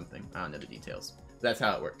flipper or something. I don't know the details. That's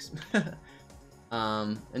how it works.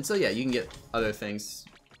 And so yeah, you can get other things.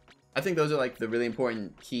 I think those are like the really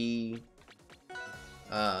important key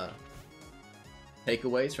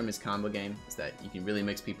takeaways from his combo game is that you can really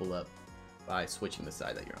mix people up by switching the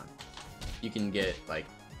side that you're on. You can get, like,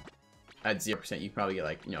 at 0%, you probably get,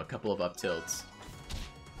 like, you know, a couple of up tilts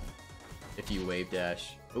if you wave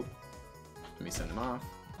dash. Oh, let me send them off.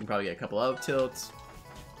 You can probably get a couple of up tilts.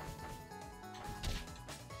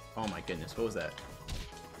 Oh my goodness, what was that?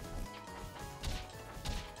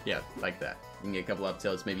 Yeah, like that. You can get a couple up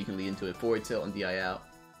tilts. Maybe you can lead into a forward tilt and DI out.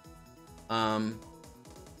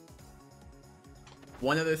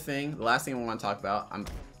 One other thing, the last thing I want to talk about, I'm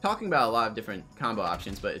talking about a lot of different combo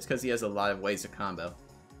options, but it's because he has a lot of ways to combo.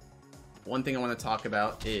 One thing I want to talk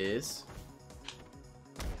about is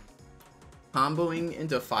comboing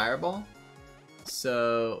into Fireball.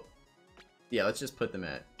 So, yeah, let's just put them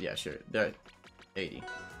at, yeah, sure, they're at 80.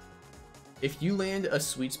 If you land a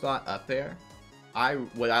sweet spot up there,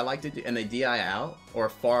 what I like to do, and they DI out or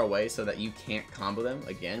far away so that you can't combo them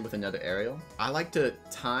again with another aerial, I like to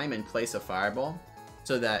time and place a Fireball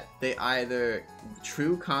so that they either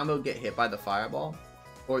true combo get hit by the Fireball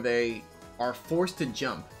or they are forced to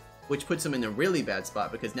jump, which puts them in a really bad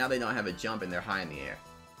spot because now they don't have a jump and they're high in the air.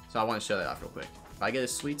 So I want to show that off real quick. If I get a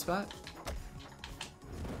sweet spot,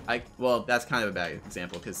 well, that's kind of a bad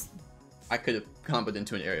example because I could have comboed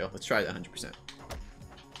into an aerial. Let's try it 100%.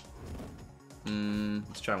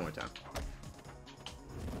 Let's try one more time.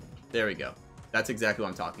 There we go. That's exactly what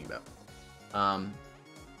I'm talking about.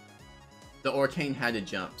 The Arcane had to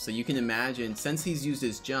jump, so you can imagine, since he's used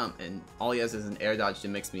his jump and all he has is an air dodge to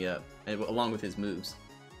mix me up, and along with his moves,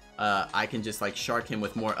 I can just like shark him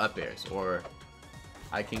with more up airs, or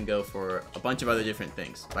I can go for a bunch of other different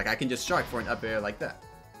things. Like I can just shark for an up air like that,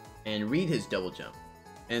 and read his double jump.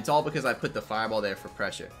 And it's all because I put the Fireball there for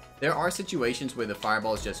pressure. There are situations where the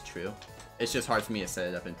Fireball is just true. It's just hard for me to set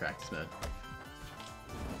it up in practice mode.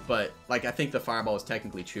 But, like, I think the Fireball is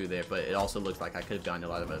technically true there, but it also looks like I could have gotten a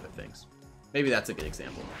lot of other things. Maybe that's a good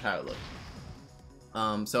example of how it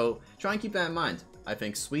looked. So, try and keep that in mind. I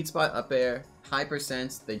think sweet spot up air, high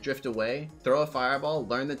percents, they drift away, throw a Fireball,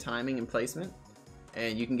 learn the timing and placement,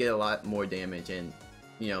 and you can get a lot more damage. And,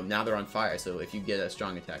 you know, now they're on fire, so if you get a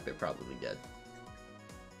strong attack, they're probably dead.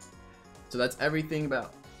 So that's everything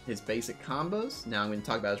about his basic combos. Now I'm going to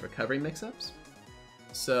talk about his recovery mix-ups.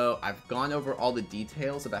 So I've gone over all the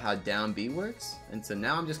details about how down B works, and so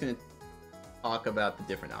now I'm just going to talk about the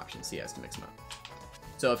different options he has to mix them up.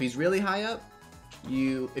 So if he's really high up,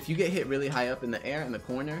 if you get hit really high up in the air in the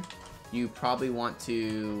corner, you probably want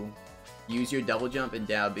to use your double jump and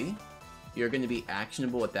down B. You're going to be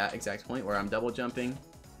actionable at that exact point where I'm double jumping,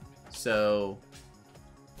 so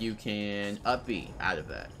you can up B out of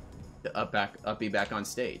that. The up B back on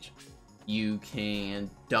stage. You can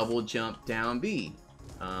double jump down B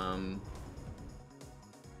to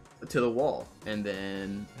the wall and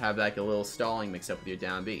then have like a little stalling mix up with your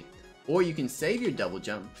down B. Or you can save your double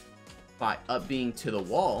jump by up being to the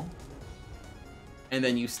wall, and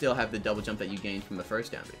then you still have the double jump that you gained from the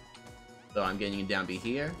first down B. So I'm getting a down B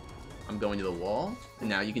here, I'm going to the wall, and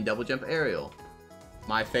now you can double jump aerial.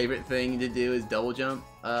 My favorite thing to do is double jump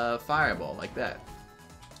Fireball like that.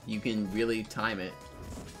 You can really time it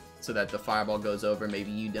so that the Fireball goes over, maybe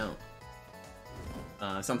you don't.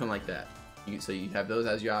 Something like that. So you have those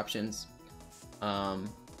as your options.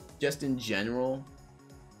 Just in general,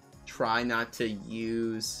 try not to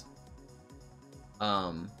use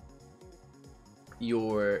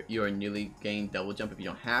your newly gained double jump if you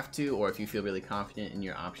don't have to, or if you feel really confident in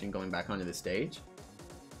your option going back onto the stage.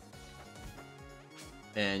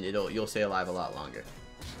 And you'll stay alive a lot longer.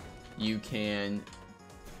 You can...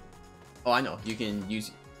 Oh, I know. You can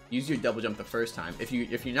use your double jump the first time. If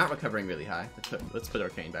you're not recovering really high, let's put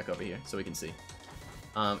Arcane back over here so we can see.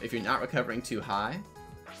 If you're not recovering too high,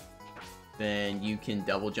 then you can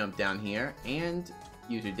double jump down here and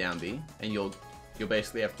use your down B, and you'll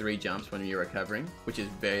basically have 3 jumps when you're recovering, which is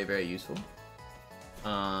very, very useful.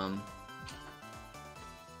 What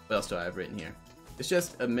else do I have written here? It's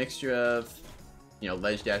just a mixture of, you know,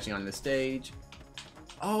 ledge dashing on the stage.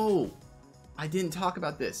 Oh, I didn't talk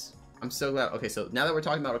about this. I'm so glad. Okay, so now that we're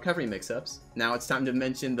talking about recovery mix-ups, now it's time to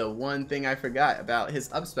mention the one thing I forgot about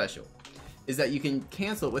his up special, is that you can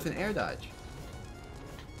cancel it with an air dodge.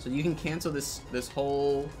 So you can cancel this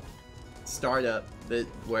whole startup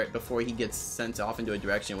before he gets sent off into a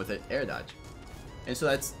direction with an air dodge. And so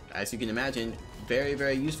that's, as you can imagine, very,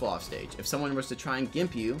 very useful off stage. If someone was to try and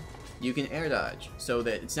gimp you, you can air dodge, so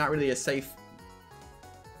that it's not really safe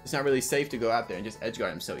to go out there and just edge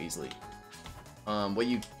guard him so easily.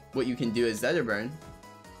 What you can do as Zetterburn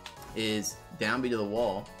is down B to the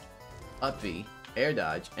wall, up B, air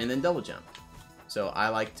dodge, and then double jump. So I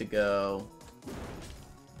like to go...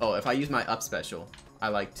 Oh, if I use my up special, I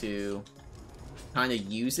like to kind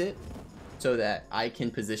of use it so that I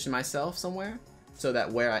can position myself somewhere, so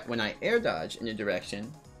that when I air dodge in a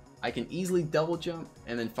direction, I can easily double jump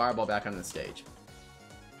and then fireball back on the stage.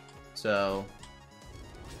 So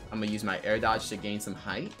I'm gonna use my air dodge to gain some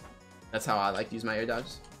height. That's how I like to use my air dodge,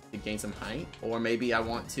 to gain some height. Or maybe I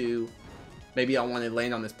want to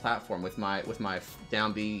land on this platform with my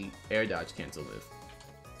down B air dodge cancel move.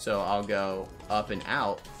 So I'll go up and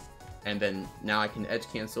out, and then now I can edge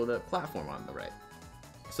cancel the platform on the right.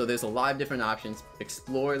 So there's a lot of different options.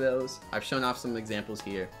 Explore those. I've shown off some examples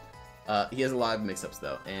here. He has a lot of mix-ups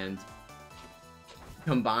though, and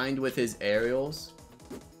combined with his aerials,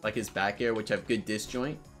 like his back air, which have good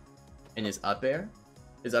disjoint, and his up air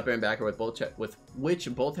and back air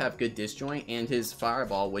which both have good disjoint, and his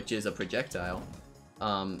fireball, which is a projectile,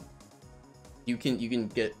 you can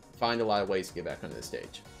find a lot of ways to get back onto the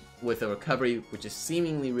stage. With a recovery which is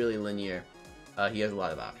seemingly really linear, he has a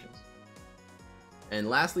lot of options. And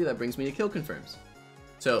lastly, that brings me to kill confirms.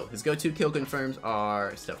 So his go-to kill confirms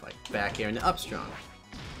are stuff like back air and up strong.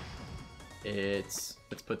 Let's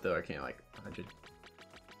put the arcane like 100.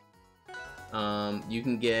 You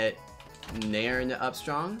can get nair into up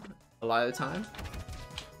strong a lot of the time,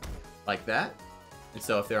 like that. And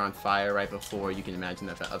so if they're on fire right before, you can imagine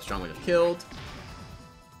that up strong would have killed.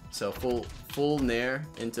 So full nair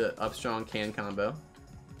into up strong can combo.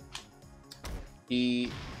 He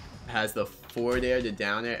has the forward air to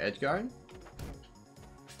down air edge guard,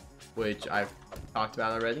 which I've talked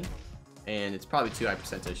about already, and it's probably too high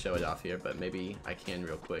percent to show it off here, but maybe I can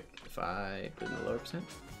real quick if I put in the lower percent.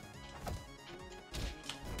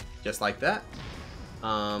 Just like that.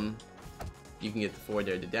 You can get the forward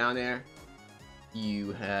air to down air.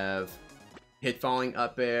 You have hit falling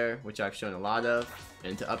up air, which I've shown a lot of,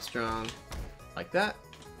 into up strong, like that.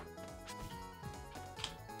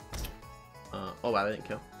 Oh wow, that didn't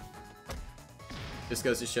kill. Just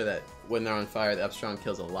goes to show that when they're on fire, the up strong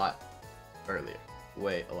kills a lot earlier.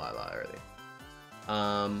 A lot earlier.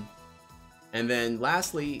 And then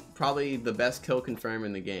lastly, probably the best kill confirm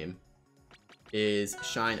in the game is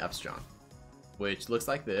shine up strong, which looks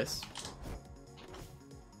like this.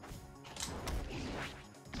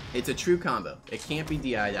 It's a true combo. It can't be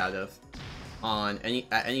DI'd out of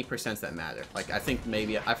at any percents that matter. Like I think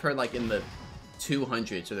maybe I've heard like in the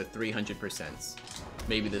 200s or the 300%,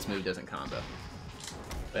 maybe this move doesn't combo.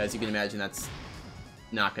 But as you can imagine, that's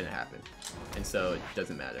not gonna happen, and so it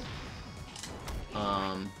doesn't matter.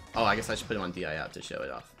 Oh, I guess I should put him on DI out to show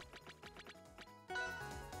it off.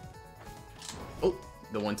 Oh,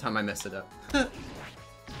 the one time I messed it up.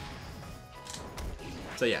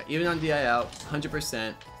 So yeah, even on DI out,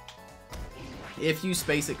 100%. If you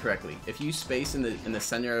space it correctly, if you space in the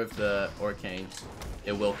center of the arcane,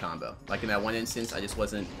 it will combo. Like in that one instance, I just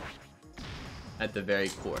wasn't at the very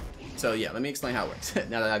core. So yeah, let me explain how it works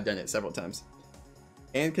now that I've done it several times.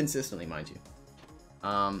 And consistently, mind you.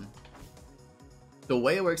 The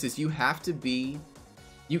way it works is you can't be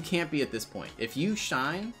at this point. If you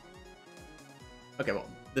shine, okay, well,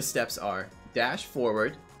 the steps are dash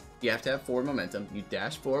forward, you have to have forward momentum, you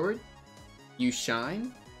dash forward, you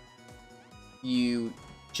shine, you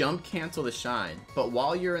jump cancel the shine, but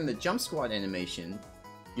while you're in the jump squat animation,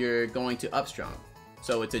 you're going to up strong.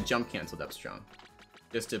 So it's a jump canceled up strong,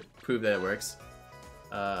 just to prove that it works.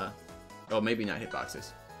 Oh, maybe not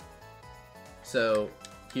hitboxes. So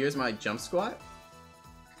here's my jump squat.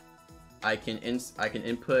 I can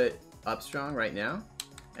input up strong right now,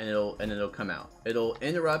 and it'll come out. It'll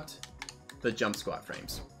interrupt the jump squat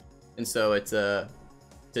frames, and so it's a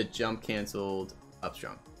jump canceled up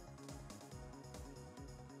strong.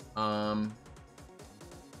 And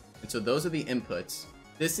so those are the inputs.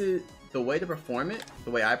 This is the way to perform it.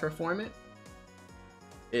 The way I perform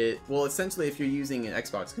it. Well, essentially, if you're using an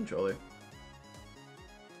Xbox controller,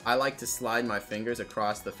 I like to slide my fingers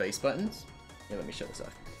across the face buttons. Here, let me show this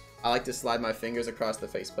off. I like to slide my fingers across the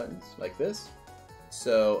face buttons like this.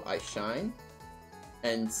 So I shine,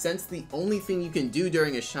 and since the only thing you can do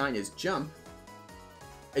during a shine is jump,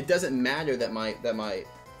 it doesn't matter that my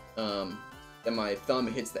thumb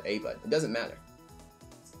hits the A button. It doesn't matter.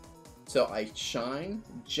 So I shine,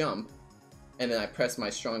 jump, and then I press my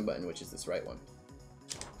strong button, which is this right one.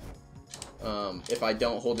 If I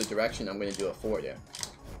don't hold the direction, I'm going to do a forward air.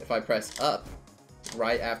 If I press up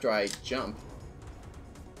right after I jump,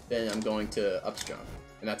 then I'm going to up strong,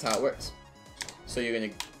 and that's how it works. So you're going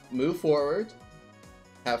to move forward,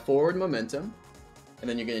 have forward momentum, and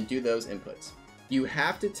then you're going to do those inputs. You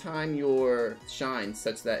have to time your shine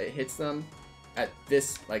such that it hits them at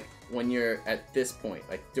this, like when you're at this point,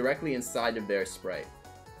 like directly inside of their sprite.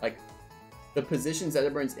 Like the position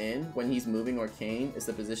Zetterburn's in when he's moving Arcane is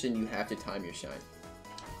the position you have to time your shine.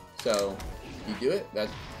 So, you do it,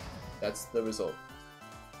 that's the result.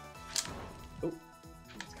 Oh,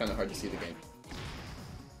 it's kind of hard to see the game.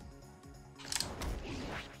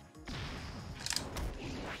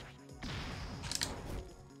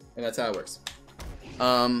 And that's how it works.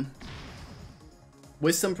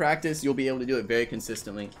 With some practice, you'll be able to do it very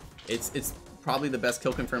consistently. It's probably the best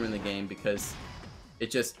kill confirm in the game because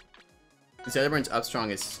it just... Zetterburn's up strong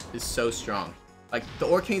is so strong. Like,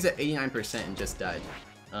 the Arcane's at 89% and just died.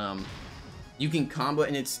 You can combo,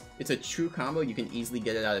 and it's a true combo. You can easily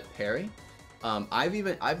get it out of parry.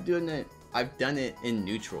 I've done it in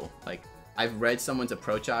neutral. Like, I've read someone's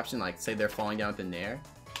approach option, like say they're falling down with the nair.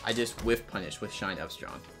 I just whiff punish with shine up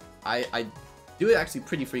strong. I do it actually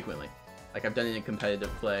pretty frequently. Like, I've done it in competitive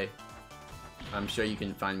play. I'm sure you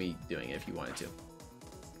can find me doing it if you wanted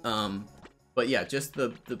to. But yeah, just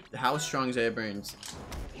the how strong Zetterburn's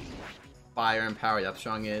fire and powered up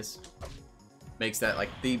strong is makes that like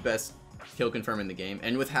the best kill confirm in the game.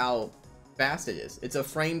 And with how fast it is, it's a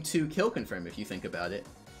frame 2 kill confirm if you think about it.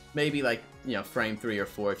 Maybe like, you know, frame 3 or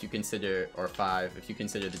 4 if you consider, or 5 if you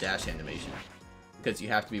consider the dash animation, because you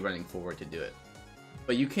have to be running forward to do it.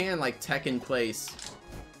 But you can like tech in place,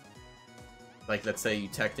 like let's say you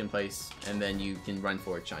tech in place and then you can run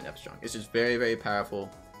forward shine up strong. It's just very, very powerful.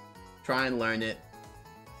 Try and learn it.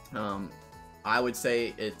 I would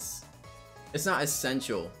say it's not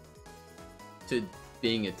essential to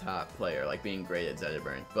being a top player, like being great at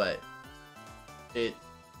Zetterburn, but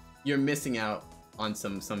you're missing out on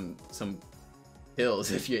some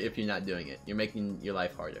kills if you're not doing it. You're making your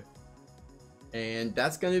life harder. And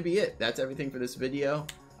that's gonna be it. That's everything for this video.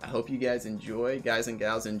 I hope you guys enjoyed, guys and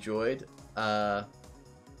gals enjoyed.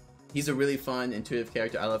 He's a really fun, intuitive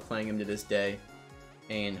character. I love playing him to this day.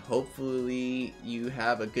 And hopefully you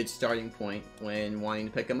have a good starting point when wanting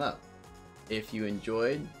to pick him up. If you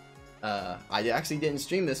enjoyed, I actually didn't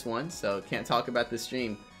stream this one, so can't talk about the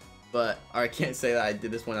stream, or I can't say that I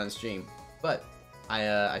did this one on stream. But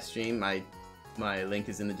I stream. My link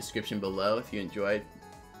is in the description below. If you enjoyed,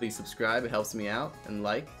 please subscribe. It helps me out, and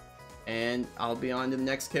like. And I'll be on to the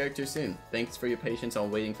next character soon. Thanks for your patience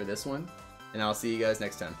on waiting for this one, and I'll see you guys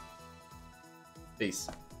next time. Peace.